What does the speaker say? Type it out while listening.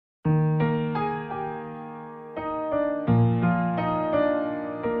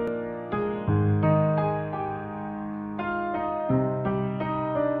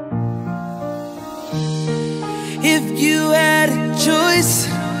If you had a choice,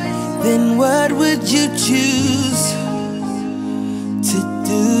 then what would you choose to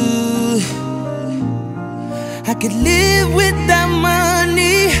do? I could live without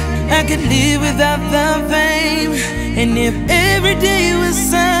money, I could live without the fame. And if every day was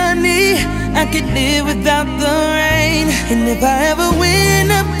sunny, I could live without the rain. And if I ever went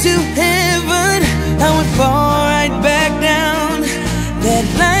up to heaven, I would fall right back down. That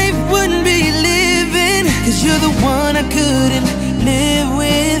life wouldn't be living, 'cause you're the one I couldn't live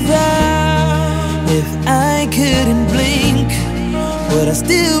without. If I couldn't blink, would I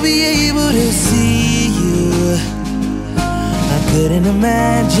still be able to see you? I couldn't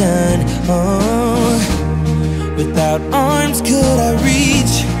imagine, oh, without arms could I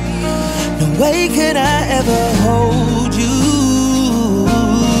reach? No way could I ever hold you.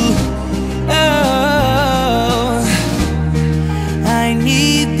 Oh, I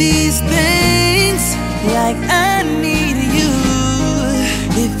need these things like I need you.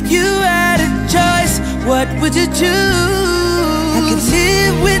 If you had a choice, what would you choose? I could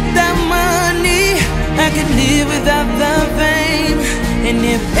live without money, I could live without the fame. And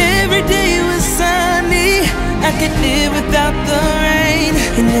if every day was sunny, I could live without the rain.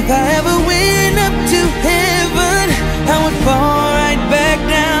 And if I ever went up to heaven, I would fall right back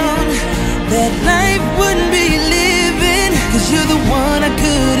down. That life wouldn't be living, 'cause you're the one I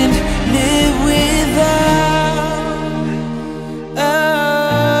couldn't live without.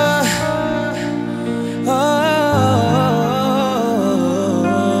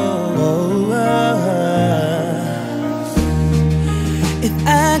 If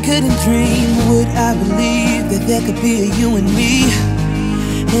I couldn't dream, would I believe that there could be a you and me?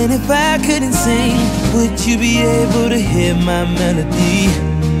 And if I couldn't sing, would you be able to hear my melody?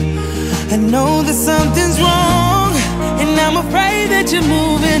 I know that something's wrong, and I'm afraid that you're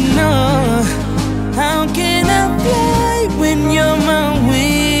moving on. How can I fly when you're my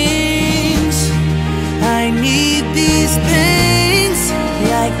wings? I need these things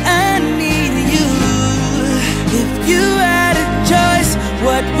like I need you. If you had a choice,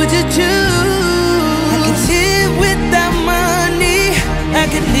 what would you choose? I could live without money, I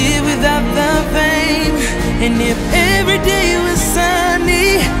could live without the fame. And if every day was sunny,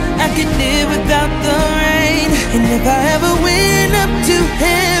 I could live without the rain. And if I ever went up to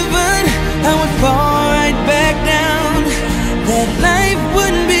heaven, I would fall right back down. That life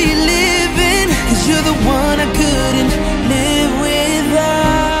wouldn't be living, 'cause you're the one I couldn't live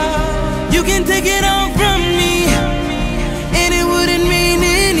without. You can take it all from me, and it wouldn't mean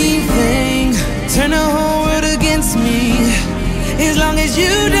anything. Turn the whole world against me, as long as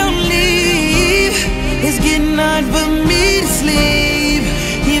you don't leave. It's getting hard for me to sleep,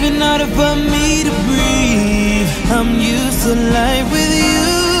 even harder for me to breathe. I'm used to life with